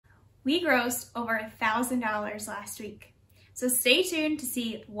We grossed over $1,000 last week. So stay tuned to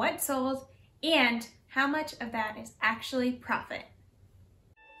see what sold and how much of that is actually profit.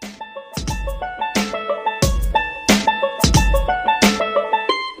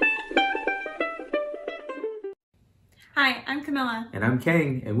 Hi, I'm Camilla. And I'm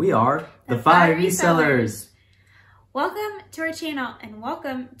Kang, and we are the 5 Resellers. Welcome to our channel and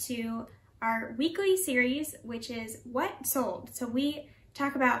welcome to our weekly series, which is What Sold. So we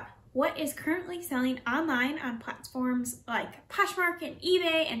talk about what is currently selling online on platforms like Poshmark and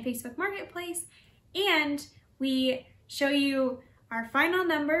eBay and Facebook Marketplace. And we show you our final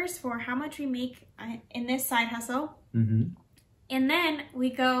numbers for how much we make in this side hustle. And then we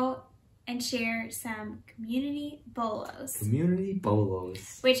go and share some community bolos. Community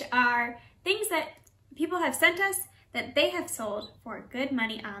bolos. Which are things that people have sent us that they have sold for good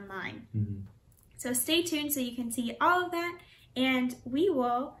money online. So stay tuned so you can see all of that, and we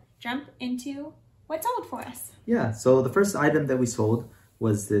will jump into what sold for us. Yeah, so the first item that we sold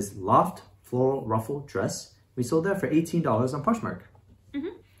was this loft floral ruffle dress. We sold that for $18 on Poshmark.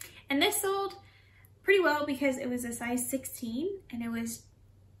 And this sold pretty well because it was a size 16 and it was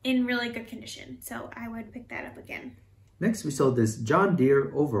in really good condition. So I would pick that up again. Next, we sold this John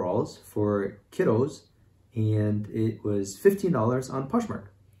Deere overalls for kiddos, and it was $15 on Poshmark.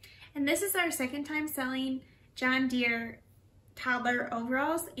 And this is our second time selling John Deere toddler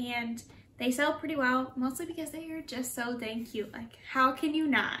overalls, and they sell pretty well, mostly because they are just so dang cute. Like, how can you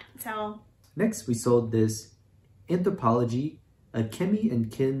not? So next, we sold this Anthropologie, a Kimmy and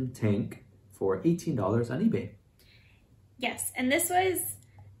Kin tank for $18 on eBay. Yes, and this was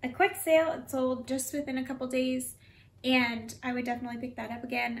a quick sale. It sold just within a couple days, and I would definitely pick that up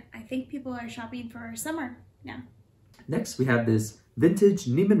again. I think people are shopping for summer now. Next, we have this vintage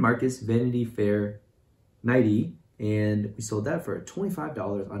Neiman Marcus Vanity Fair nightie, and we sold that for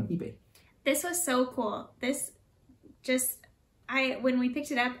 $25 on eBay. This was so cool. This just, when we picked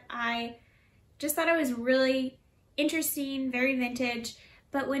it up, I just thought it was really interesting, very vintage.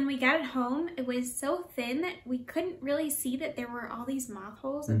 But when we got it home, it was so thin that we couldn't really see that there were all these moth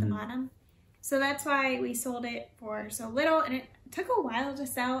holes at the bottom. So that's why we sold it for so little, and it took a while to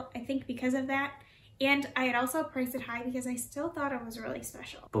sell, I think, because of that. And I had also priced it high because I still thought it was really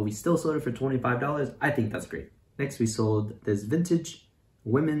special. But we still sold it for $25. I think that's great. Next, we sold this vintage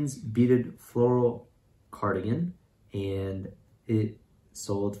women's beaded floral cardigan, and it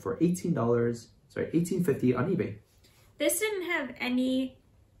sold for $18.50 on eBay. This didn't have any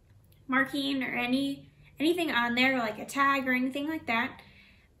marking or anything on there, like a tag or anything like that,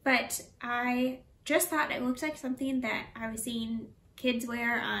 but I just thought it looked like something that I was seeing kids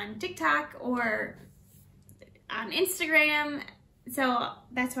wear on TikTok or on Instagram, so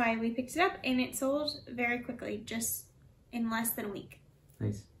that's why we picked it up, and it sold very quickly, just in less than a week.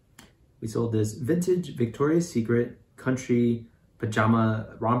 Nice. We sold this vintage Victoria's Secret country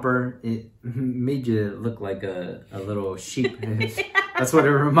pajama romper. It made you look like a little sheep. That's what it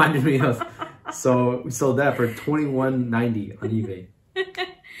reminded me of. So we sold that for $21.90 on eBay.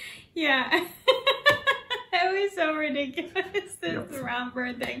 Yeah. It was so ridiculous, this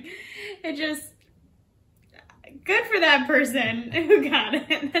romper thing. It just, good for that person who got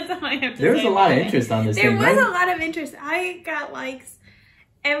it. That's all I have to say. There was a lot of interest on this thing, right? There was a lot of interest. I got likes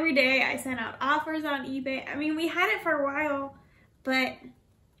every day. I sent out offers on eBay. I mean, we had it for a while, but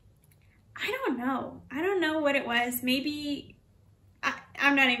I don't know. I don't know what it was. Maybe,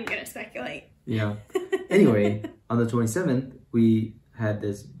 I'm not even going to speculate. Yeah. Anyway, on the 27th, we had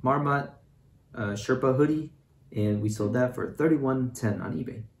this Marmot Sherpa hoodie, and we sold that for $31.10 on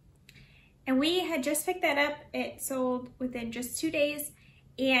eBay. And we had just picked that up. It sold within just 2 days,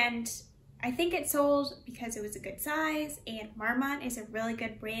 and I think it sold because it was a good size, and Marmot is a really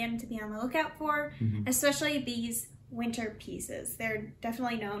good brand to be on the lookout for, especially these winter pieces. They're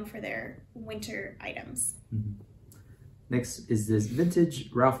definitely known for their winter items. Next is this vintage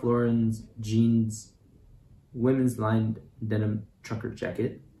Ralph Lauren's jeans women's lined denim trucker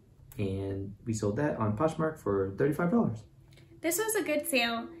jacket, and we sold that on Poshmark for $35. This was a good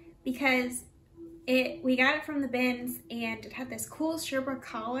sale because we got it from the bins, and it had this cool Sherpa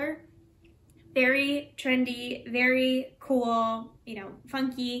collar. Very trendy, very cool, you know,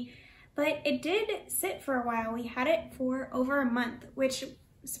 funky. But it did sit for a while. We had it for over a month, which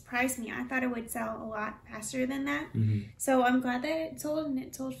surprised me. I thought it would sell a lot faster than that. So I'm glad that it sold, and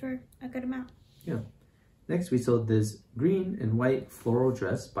it sold for a good amount. Yeah. Next, we sold this green and white floral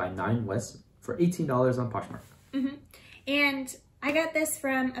dress by 9 West for $18 on Poshmark. And I got this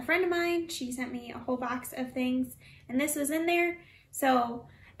from a friend of mine. She sent me a whole box of things, and this was in there. So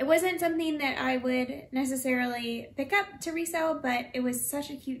It wasn't something that I would necessarily pick up to resell, but it was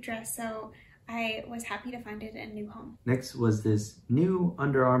such a cute dress, so I was happy to find it a new home. Next was this new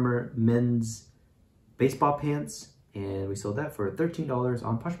Under Armour men's baseball pants, and we sold that for $13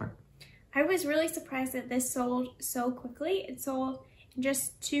 on Poshmark. I was really surprised that this sold so quickly. It sold in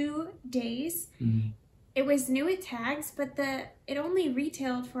just 2 days. It was new with tags, but it only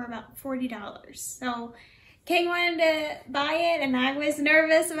retailed for about $40. So King wanted to buy it, and I was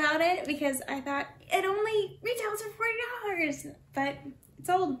nervous about it because I thought it only retails for $40, but it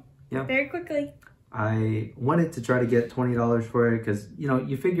sold very quickly. I wanted to try to get $20 for it because, you know,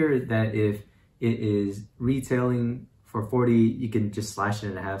 you figure that if it is retailing for $40, you can just slash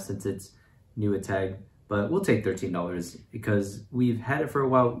it in half since it's new with tag. But we'll take $13 because we've had it for a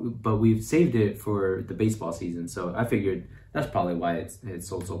while, but we've saved it for the baseball season. So I figured that's probably why it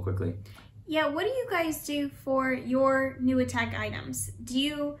sold so quickly. Yeah, what do you guys do for your new with tag items? Do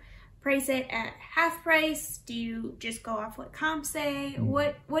you price it at half price? Do you just go off what comps say?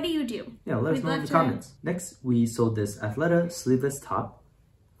 What do you do? Yeah, let us know in the comments. Next, we sold this Athleta sleeveless top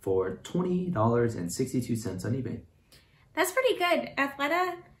for $20.62 on eBay. That's pretty good.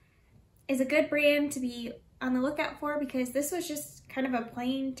 Athleta is a good brand to be on the lookout for because this was just kind of a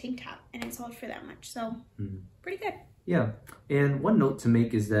plain tank top and it sold for that much. So pretty good. Yeah, and one note to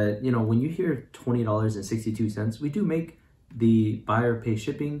make is that, you know, when you hear $20.62, we do make the buyer pay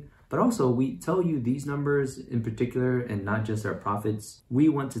shipping, but also we tell you these numbers in particular and not just our profits. We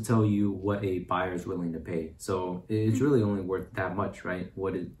want to tell you what a buyer is willing to pay. So it's really only worth that much, right?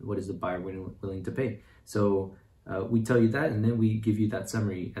 What is the buyer willing to pay? So we tell you that, and then we give you that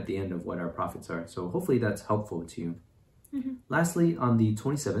summary at the end of what our profits are. So hopefully that's helpful to you. Lastly, on the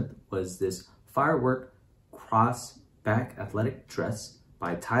 27th was this Firework Cross Back Athletic Dress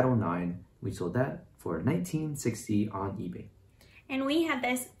by Title IX. We sold that for $19.60 on eBay. And we had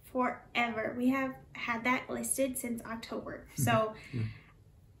this forever. We have had that listed since October. So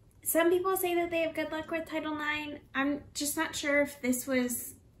some people say that they have good luck with Title IX. I'm just not sure if this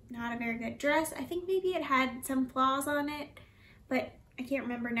was not a very good dress. I think maybe it had some flaws on it, but I can't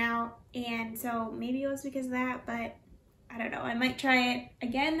remember now. And so maybe it was because of that, but I don't know. I might try it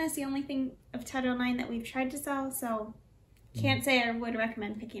again. That's the only thing of Title IX that we've tried to sell, so can't say I would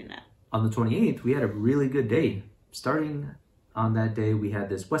recommend picking it up. On the 28th, we had a really good day. Starting on that day, we had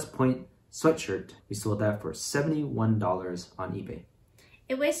this West Point sweatshirt. We sold that for $71 on eBay.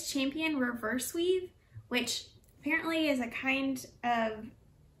 It was Champion Reverse Weave, which apparently is a kind of,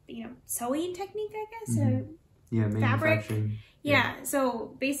 you know, sewing technique, I guess. Yeah, fabric. manufacturing. Yeah,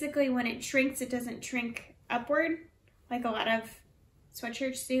 so basically when it shrinks, it doesn't shrink upward like a lot of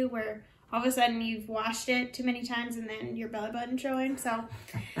sweatshirts do, where all of a sudden you've washed it too many times and then your belly button showing. So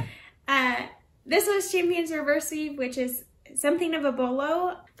this was Champion's Reverse Weave, which is something of a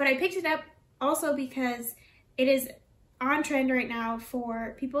bolo, but I picked it up also because it is on trend right now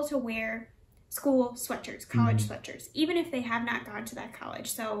for people to wear school sweatshirts, college sweatshirts, even if they have not gone to that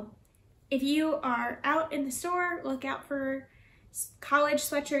college. So if you are out in the store, look out for college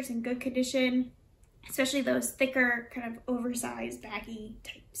sweatshirts in good condition, especially those thicker, kind of oversized, baggy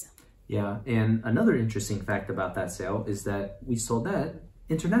types. Yeah, and another interesting fact about that sale is that we sold that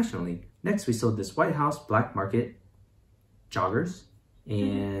internationally. Next, we sold this White House Black Market joggers,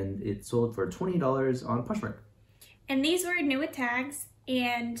 and it sold for $20 on Poshmark. And these were new with tags,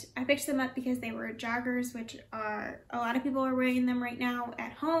 and I picked them up because they were joggers, which are, a lot of people are wearing them right now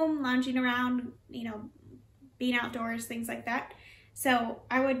at home, lounging around, you know, being outdoors, things like that. So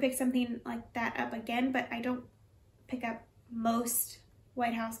I would pick something like that up again, but I don't pick up most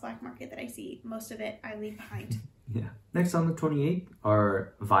White House Black Market that I see. Most of it I leave behind. Yeah. Next on the 28th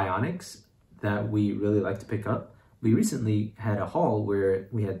are Vionics that we really like to pick up. We recently had a haul where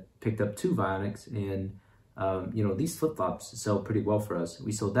we had picked up 2 Vionics, and you know, these flip-flops sell pretty well for us.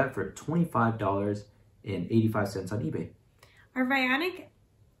 We sold that for $25.85 on eBay. Our Vionic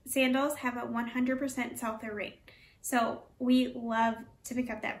sandals have a 100% sell-through rate. So we love to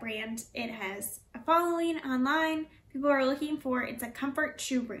pick up that brand. It has a following online. People are looking for, it's a comfort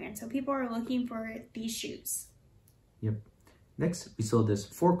shoe brand. So people are looking for these shoes. Yep. Next, we sold this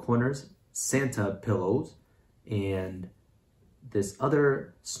Four Corners Santa pillows and this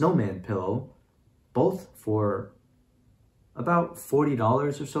other snowman pillow, both for about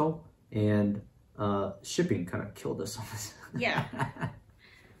 $40 or so. And shipping kind of killed us on this. Yeah.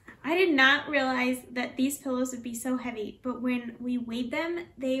 I did not realize that these pillows would be so heavy, but when we weighed them,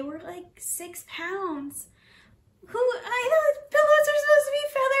 they were like 6 pounds. I thought pillows are supposed to be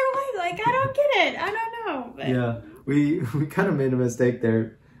feather light. Like, I don't get it. I don't know. But yeah, we kind of made a mistake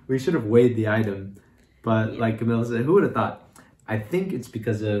there. We should have weighed the item, but like Camilla said, who would have thought? I think it's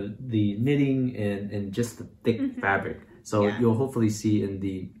because of the knitting and just the thick fabric. So you'll hopefully see in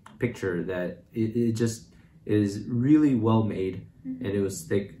the picture that it just is really well made and it was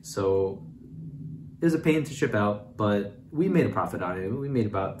thick. So it was a pain to ship out, but we made a profit on it. We made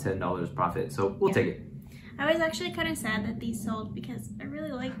about $10 profit, so we'll take it. I was actually kind of sad that these sold because I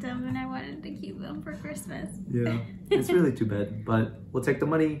really liked them and I wanted to keep them for Christmas. Yeah, it's really too bad, but we'll take the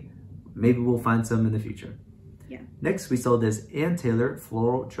money. Maybe we'll find some in the future. Yeah. Next, we sold this Ann Taylor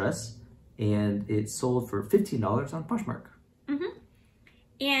floral dress, and it sold for $15 on Poshmark.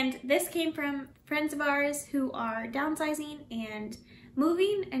 And this came from friends of ours who are downsizing and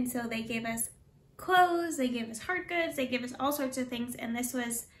moving, and so they gave us clothes, they gave us hard goods, they gave us all sorts of things, and this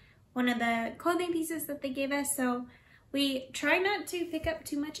was one of the clothing pieces that they gave us. So we try not to pick up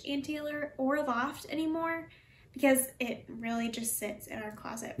too much Ann Taylor or Loft anymore because it really just sits in our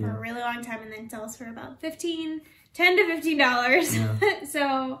closet for a really long time and then sells for about $10 to $15. Yeah.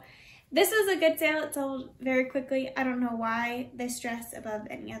 So this was a good sale. It sold very quickly. I don't know why this dress above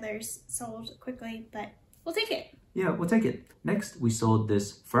any others sold quickly, but we'll take it. Yeah, we'll take it. Next, we sold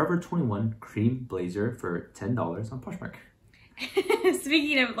this Forever 21 cream blazer for $10 on Poshmark.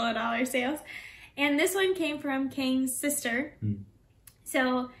 Speaking of low dollar sales. And this one came from Kang's sister.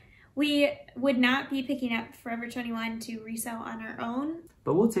 So we would not be picking up Forever 21 to resell on our own.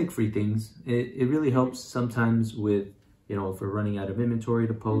 But we'll take free things. It really helps sometimes with, you know, if we're running out of inventory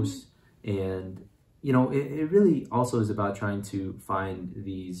to post. And, you know, it really also is about trying to find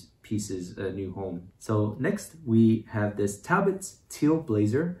these pieces a new home. So next we have this Talbot's teal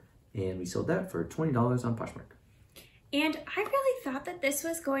blazer, and we sold that for $20 on Poshmark. And I really thought that this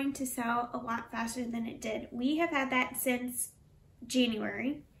was going to sell a lot faster than it did. We have had that since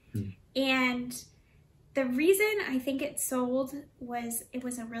January. And the reason I think it sold was it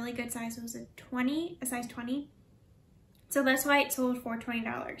was a really good size. It was a size 20. So that's why it sold for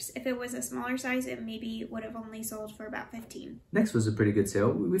 $20. If it was a smaller size, it maybe would have only sold for about $15. Next was a pretty good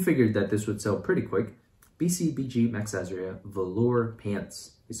sale. We figured that this would sell pretty quick. BCBG Max Azria velour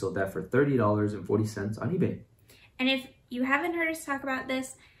pants. We sold that for $30.40 on eBay. And if you haven't heard us talk about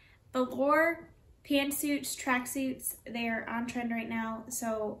this, velour pantsuits, tracksuits, they're on trend right now.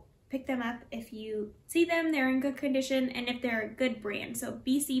 So pick them up if you see them. They're in good condition and if they're a good brand. So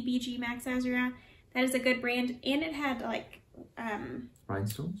BCBG Max Azria, that is a good brand. And it had like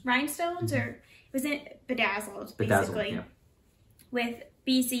rhinestones, or it was bedazzled, basically, with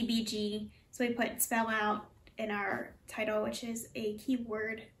BCBG. So we put spell out in our title, which is a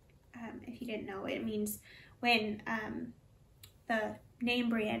keyword. If you didn't know, it means when the name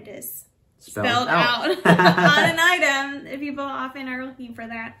brand is spelled out on an item. People often are looking for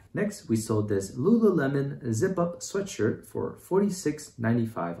that. Next, we sold this Lululemon zip-up sweatshirt for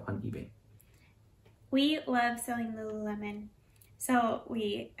 $46.95 on eBay. We love selling Lululemon. So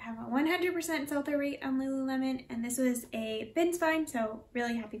we have a 100% sell-through rate on Lululemon, and this was a bins find, so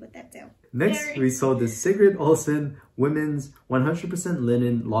really happy with that sale. Next, we sold this Sigrid Olsen women's 100%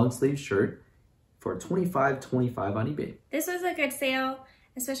 linen long sleeve shirt for $25.25 on eBay. This was a good sale,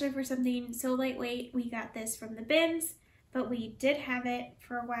 especially for something so lightweight. We got this from the bins, but we did have it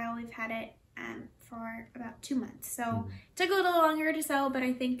for a while. We've had it for about 2 months. So it took a little longer to sell, but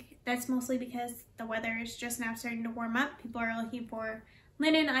I think that's mostly because the weather is just now starting to warm up. People are looking for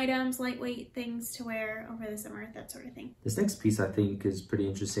linen items, lightweight things to wear over the summer, that sort of thing. This next piece I think is pretty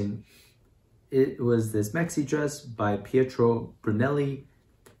interesting. It was this maxi dress by Pietro Brunelli,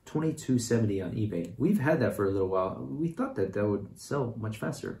 $22.70 on eBay. We've had that for a little while. We thought that that would sell much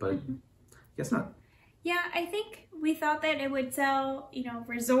faster, but guess not. Yeah, I think we thought that it would sell, you know,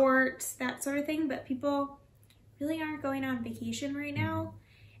 resorts, that sort of thing, but people really aren't going on vacation right now.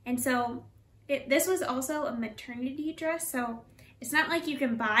 And so this was also a maternity dress, so it's not like you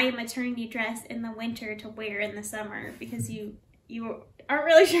can buy a maternity dress in the winter to wear in the summer because you aren't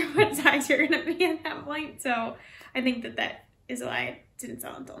really sure what size you're going to be at that point. So I think that is why it didn't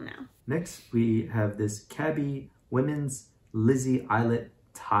sell until now. Next, we have this Cabby women's Lizzie Eyelet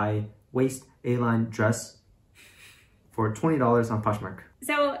tie waist A-line dress for $20 on Poshmark.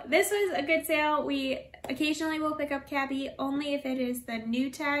 So this was a good sale. We occasionally will pick up Cabby only if it is the new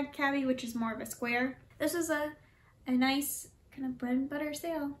tag Cabby, which is more of a square. This was a nice kind of bread and butter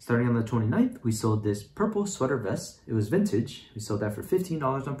sale. Starting on the 29th, we sold this purple sweater vest. It was vintage. We sold that for $15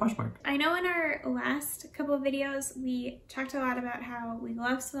 on Poshmark. I know in our last couple of videos, we talked a lot about how we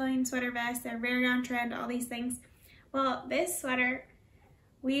love sewing sweater vests. They're very on trend, all these things. Well, this sweater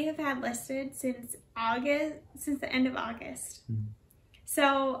we have had listed since the end of August.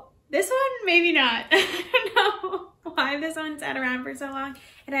 So this one, maybe not. I don't know why this one sat around for so long.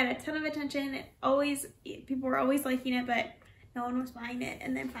 It had a ton of attention. People were always liking it, but no one was buying it.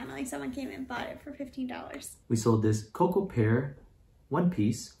 And then finally someone came and bought it for $15. We sold this Cocoa Pear one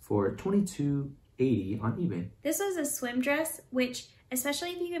piece for $22.80 on eBay. This was a swim dress, which,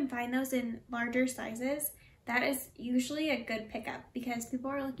 especially if you can find those in larger sizes, that is usually a good pickup because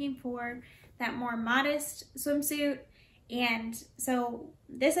people are looking for that more modest swimsuit. And so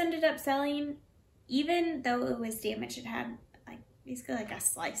this ended up selling, even though it was damaged. It had basically like a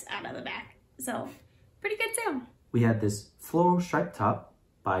slice out of the back. So pretty good sale. We had this floral striped top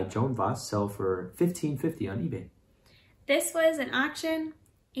by Joan Voss sell for $15.50 on eBay. This was an auction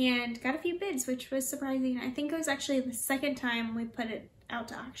and got a few bids, which was surprising. I think it was actually the second time we put it out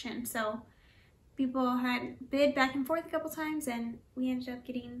to auction. So people had bid back and forth a couple times and we ended up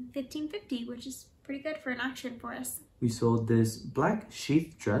getting $15.50, which is pretty good for an auction for us. We sold this black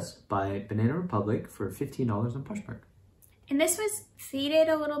sheath dress by Banana Republic for $15 on Poshmark. And this was faded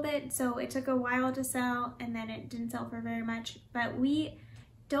a little bit, so it took a while to sell and then it didn't sell for very much. But we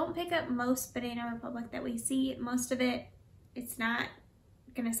don't pick up most Banana Republic that we see. Most of it, it's not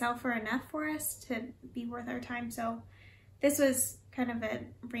gonna sell for enough for us to be worth our time. So this was kind of a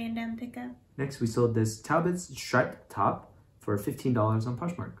random pickup. Next, we sold this Talbot's striped top for $15 on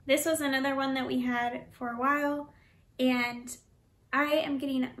Poshmark. This was another one that we had for a while, and I am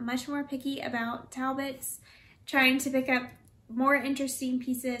getting much more picky about Talbot's, trying to pick up more interesting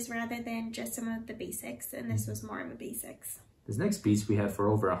pieces rather than just some of the basics, and this was more of a basics. This next piece we had for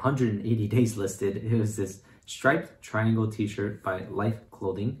over 180 days listed. It was this striped triangle t-shirt by Life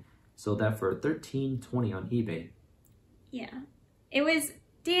Clothing. Sold that for $13.20 on eBay. Yeah, it was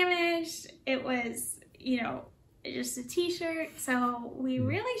damaged. It was, just a t-shirt, so we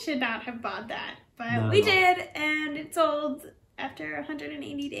really should not have bought that, but we did, and it sold after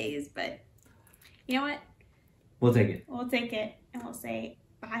 180 days, but you know what? We'll take it. We'll take it, and we'll say,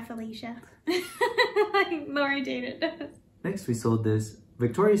 bye, Felicia. Like Lori Jada does. Next, we sold this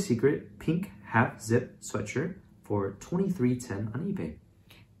Victoria's Secret pink half zip sweatshirt for $23.10 on eBay.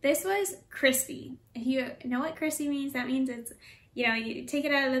 This was crispy. If you know what crispy means, that means it's, you take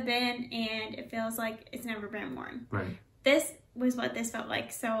it out of the bin and it feels like it's never been worn. Right. This was what this felt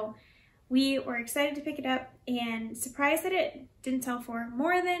like. So we were excited to pick it up and surprised that it didn't sell for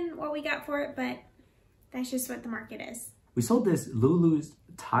more than what we got for it, but that's just what the market is. We sold this Lulu's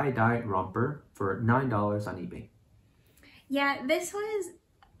tie-dye romper for $9 on eBay. Yeah, this was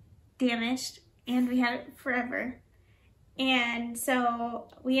damaged and we had it forever. And so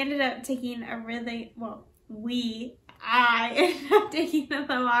we ended up taking I ended up taking a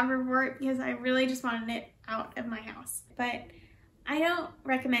low offer for it because I really just wanted it out of my house. But I don't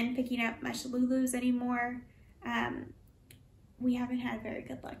recommend picking up much Lulu's anymore. We haven't had very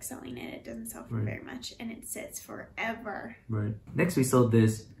good luck selling it. It doesn't sell for very much and it sits forever. Right. Next, we sold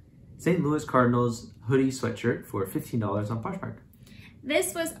this St. Louis Cardinals hoodie sweatshirt for $15 on Poshmark.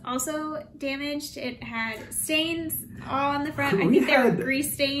 This was also damaged. It had stains all on the front. I think they were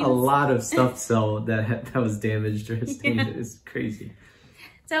grease stains. A lot of stuff sell that was damaged or stained. Yeah. It's crazy.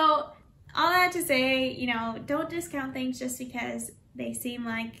 So all that to say, don't discount things just because they seem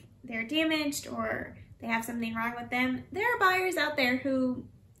like they're damaged or they have something wrong with them. There are buyers out there who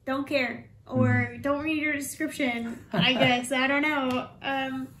don't care or don't read your description, I guess. I don't know.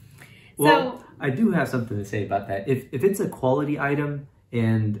 Well, I do have something to say about that. If it's a quality item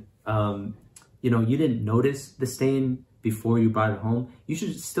and you didn't notice the stain before you brought it home, you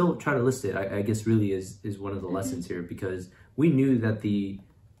should still try to list it. I guess really is one of the lessons here, because we knew that the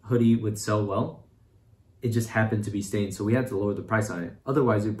hoodie would sell well. It just happened to be stained, so we had to lower the price on it.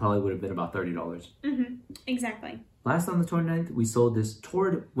 Otherwise, it probably would have been about $30. Exactly. Last on the 29th, we sold this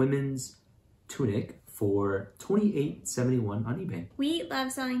Torrid women's tunic for $28.71 on eBay. We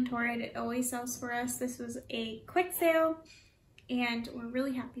love selling Torrid. It always sells for us. This was a quick sale, and we're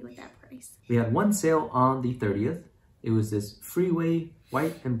really happy with that price. We had one sale on the 30th. It was this Freeway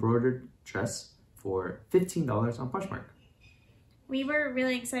white embroidered dress for $15 on Poshmark. We were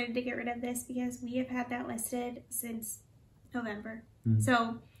really excited to get rid of this because we have had that listed since November.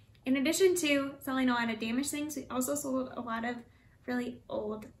 So in addition to selling a lot of damaged things, we also sold a lot of really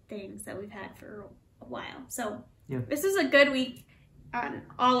old things that we've had for a while. So this is a good week on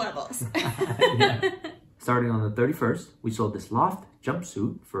all levels. Starting on the 31st, we sold this Loft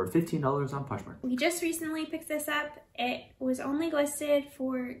jumpsuit for $15 on Poshmark. We just recently picked this up. It was only listed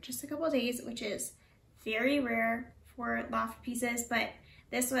for just a couple of days, which is very rare for Loft pieces, but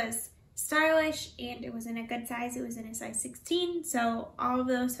this was stylish and it was in a good size. It was in a size 16, so all of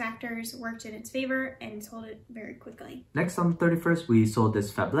those factors worked in its favor and sold it very quickly. Next, on the 31st, we sold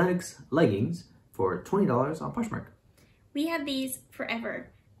this Fabletics leggings for $20 on Poshmark. We had these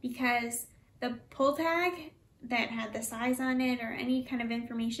forever because the pull tag that had the size on it or any kind of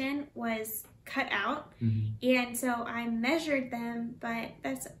information was cut out. And so I measured them, but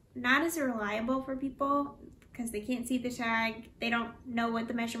that's not as reliable for people because they can't see the tag. They don't know what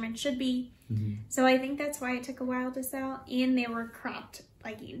the measurement should be. So I think that's why it took a while to sell. And they were cropped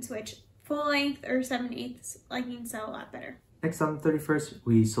leggings, which full length or 7/8 leggings sell a lot better. Next, on the 31st,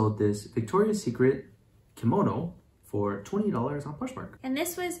 we sold this Victoria's Secret kimono for $20 on Poshmark. And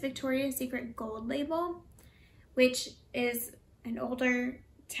this was Victoria's Secret Gold Label, which is an older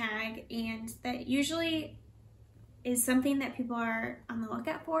tag, and that usually is something that people are on the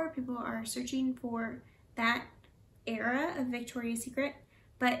lookout for. People are searching for that era of Victoria's Secret,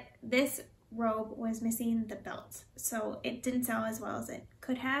 but this robe was missing the belt, so it didn't sell as well as it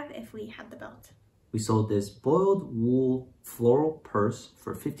could have if we had the belt. We sold this boiled wool floral purse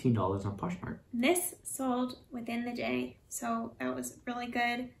for $15 on Poshmark. This sold within the day, so that was really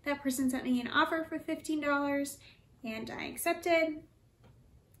good. That person sent me an offer for $15 and I accepted.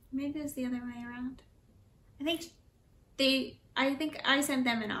 Maybe it was the other way around. I think I sent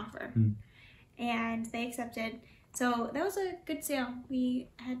them an offer and they accepted. So that was a good sale. We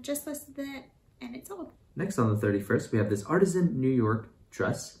had just listed it and it sold. Next, on the 31st, we have this artisan New York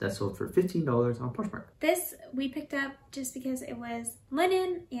dress that sold for $15 on Poshmark. This we picked up just because it was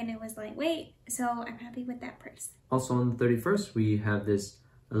linen and it was lightweight, so I'm happy with that price. Also on the 31st, we have this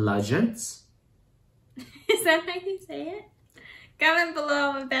La Gents. Is that how you say it? Comment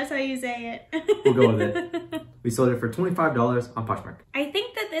below if that's how you say it. We'll go with it. We sold it for $25 on Poshmark. I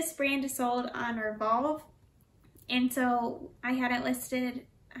think that this brand is sold on Revolve, and so I had it listed.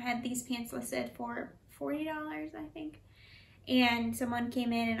 I had these pants listed for $40, I think. And someone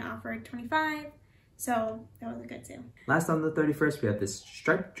came in and offered $25, so that was a good sale. Last, on the 31st, we have this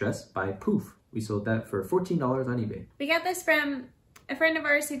striped dress by Poof. We sold that for $14 on eBay. We got this from a friend of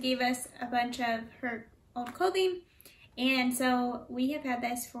ours who gave us a bunch of her old clothing, and so we have had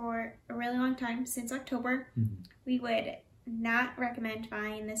this for a really long time, since October. We would not recommend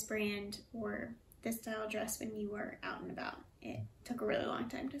buying this brand or this style dress when you were out and about. It took a really long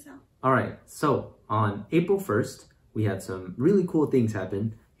time to sell. All right, so on April 1st, we had some really cool things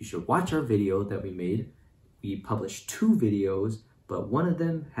happen. You should watch our video that we made. We published 2 videos, but one of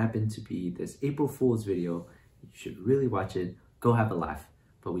them happened to be this April Fool's video. You should really watch it. Go have a laugh.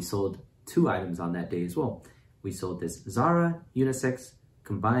 But we sold 2 items on that day as well. We sold this Zara unisex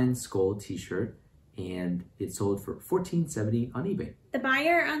combined skull t-shirt, and it sold for $14.70 on eBay. The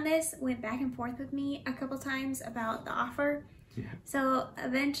buyer on this went back and forth with me a couple times about the offer. So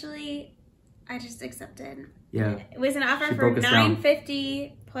eventually I just accepted. Yeah. It was an offer for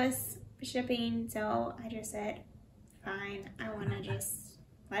 $9.50 plus shipping, so I just said, fine, I want to just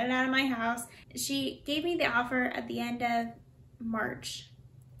let it out of my house. She gave me the offer at the end of March,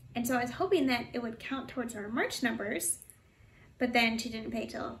 and so I was hoping that it would count towards our March numbers, but then she didn't pay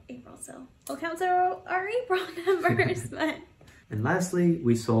till April, so we'll count our April numbers. But. And lastly,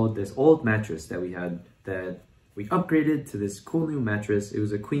 we sold this old mattress that we had that we upgraded to this cool new mattress. It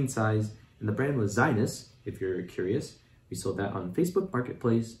was a queen size, and the brand was Zinus, if you're curious. We sold that on Facebook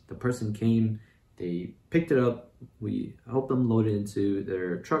Marketplace. The person came, they picked it up, we helped them load it into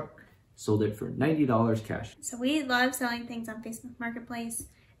their truck, sold it for $90 cash. So we love selling things on Facebook Marketplace,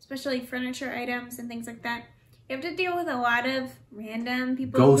 especially furniture items and things like that. You have to deal with a lot of random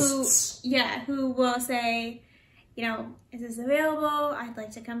people Ghosts. who will say, you know, is this available? I'd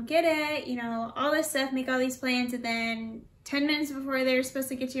like to come get it. You know, all this stuff, make all these plans, and then 10 minutes before they're supposed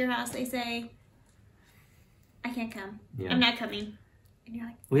to get to your house, they say, I can't come. I'm not coming. And you're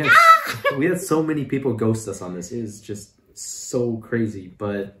like, we had so many people ghost us on this. It is just so crazy,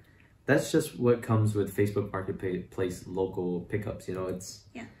 but that's just what comes with Facebook Marketplace local pickups. You know,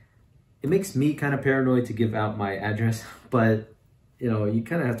 it makes me kind of paranoid to give out my address, but you know, you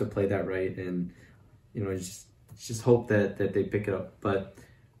kind of have to play that right, and you know, just hope that they pick it up. But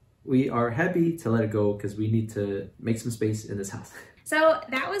we are happy to let it go because we need to make some space in this house. So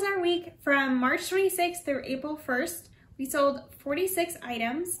that was our week from March 26th through April 1st. We sold 46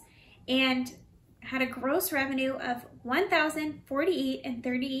 items and had a gross revenue of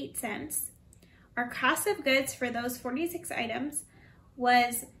 $1,048.38. Our cost of goods for those 46 items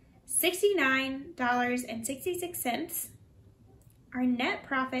was $69.66. Our net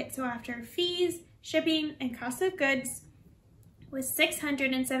profit, so after fees, shipping, and cost of goods, was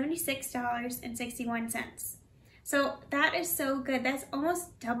 $676.61. So that is so good. That's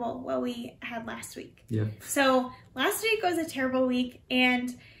almost double what we had last week. Yeah. So last week was a terrible week,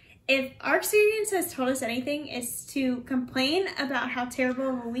 and if our experience has told us anything, it's to complain about how terrible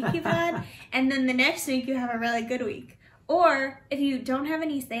of a week you've had, and then the next week you have a really good week. Or if you don't have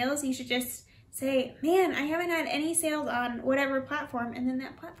any sales, you should just say, man, I haven't had any sales on whatever platform, and then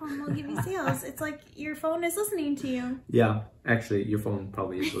that platform will give you sales. It's like your phone is listening to you. Yeah, actually, your phone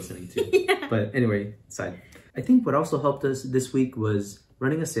probably is listening to you. Yeah. But anyway, aside. I think what also helped us this week was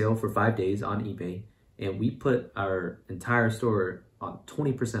running a sale for 5 days on eBay, and we put our entire store on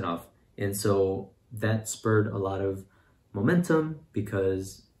 20% off. And so that spurred a lot of momentum,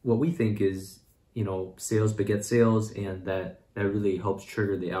 because what we think is, you know, sales beget sales, and that really helps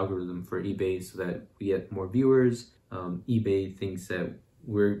trigger the algorithm for eBay so that we get more viewers. eBay thinks that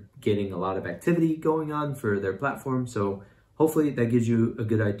we're getting a lot of activity going on for their platform. So hopefully that gives you a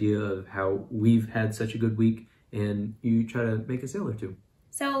good idea of how we've had such a good week, and you try to make a sale or two.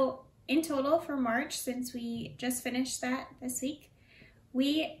 So in total for March, since we just finished that this week,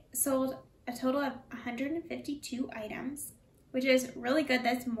 we sold a total of 152 items, which is really good.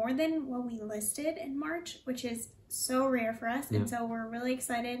 That's more than what we listed in March, which is so rare for us. Yeah. And so we're really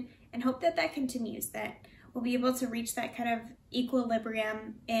excited and hope that that continues, that we'll be able to reach that kind of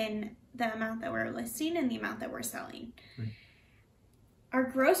equilibrium in the amount that we're listing and the amount that we're selling. Right. Our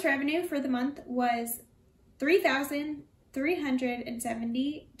gross revenue for the month was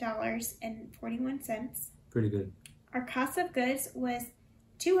 $3,370.41. Pretty good. Our cost of goods was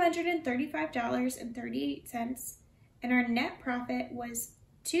 $235.38, and our net profit was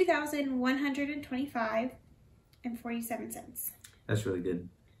 $2,125.47. That's really good.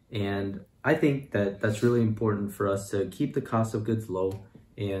 And I think that that's really important for us to keep the cost of goods low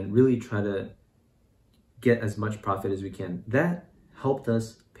and really try to get as much profit as we can. That helped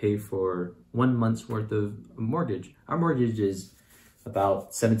us pay for 1 month's worth of mortgage. Our mortgage is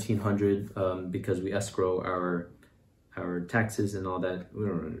about $1,700 because we escrow our taxes and all that. We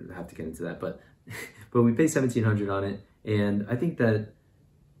don't have to get into that, but we pay $1,700 on it. And I think that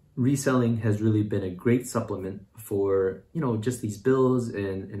reselling has really been a great supplement for, you know, just these bills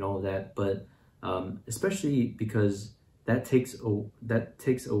and all of that. But especially because that takes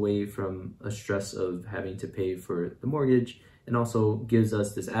away from a stress of having to pay for the mortgage, and also gives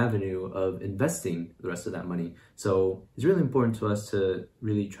us this avenue of investing the rest of that money. So it's really important to us to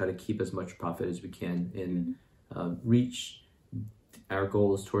really try to keep as much profit as we can and reach our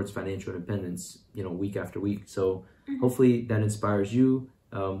goals towards financial independence, you know, week after week. So hopefully that inspires you.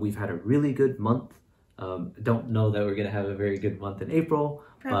 We've had a really good month. Don't know that we're gonna have a very good month in April,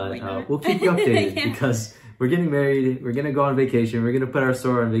 probably but we'll keep you updated. Yeah. Because we're getting married, we're gonna go on vacation, we're gonna put our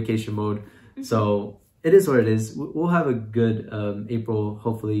store on vacation mode. So it is what it is. We'll have a good April,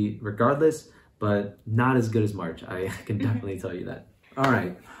 hopefully, regardless, but not as good as March. I can definitely tell you that. All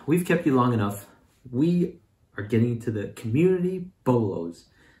right, we've kept you long enough. We are getting to the community bolos.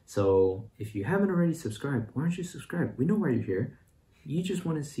 So if you haven't already subscribed, why don't you subscribe? We know why you're here. You just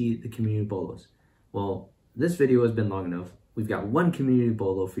want to see the community bolos. Well, this video has been long enough. We've got one community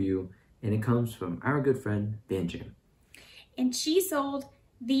bolo for you, and it comes from our good friend, Van Jam. And she sold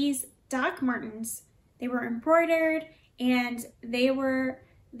these Doc Martens. They were embroidered, and they were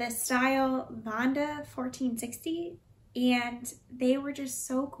the style Vonda 1460, and they were just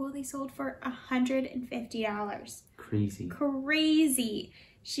so cool. They sold for $150. Crazy.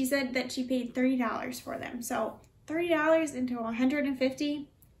 She said that she paid $30 for them. So $30 into $150,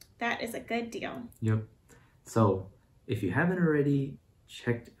 that is a good deal. Yep. So if you haven't already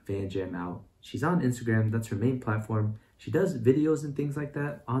checked Van Jam out, she's on Instagram. That's her main platform. She does videos and things like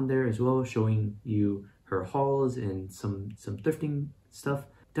that on there as well, showing you her hauls and some thrifting stuff.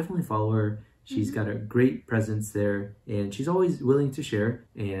 Definitely follow her. She's got a great presence there, and she's always willing to share,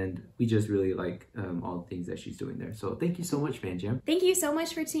 and we just really like all the things that she's doing there. So thank you so much, Van Jam. Thank you so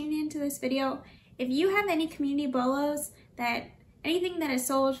much for tuning into this video. If you have any community bolos, anything that is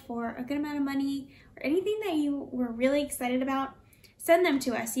sold for a good amount of money, or anything that you were really excited about, send them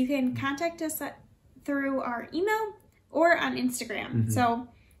to us. You can contact us through our email or on Instagram. So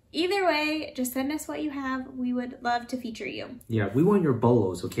either way, just send us what you have. We would love to feature you. Yeah, we want your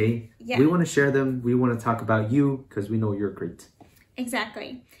bolos, okay? Yeah. We want to share them. We want to talk about you because we know you're great.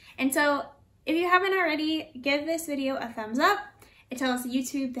 Exactly. And so if you haven't already, give this video a thumbs up. It tells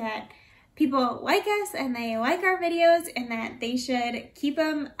YouTube that people like us and they like our videos, and that they should keep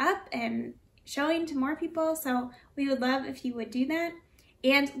them up and showing to more people. So we would love if you would do that.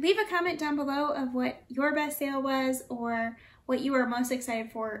 And leave a comment down below of what your best sale was, or what you were most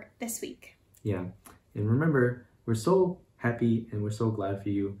excited for this week. Yeah. And remember, we're so happy and we're so glad for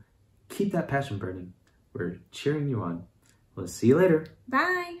you. Keep that passion burning. We're cheering you on. We'll see you later.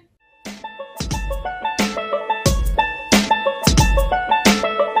 Bye.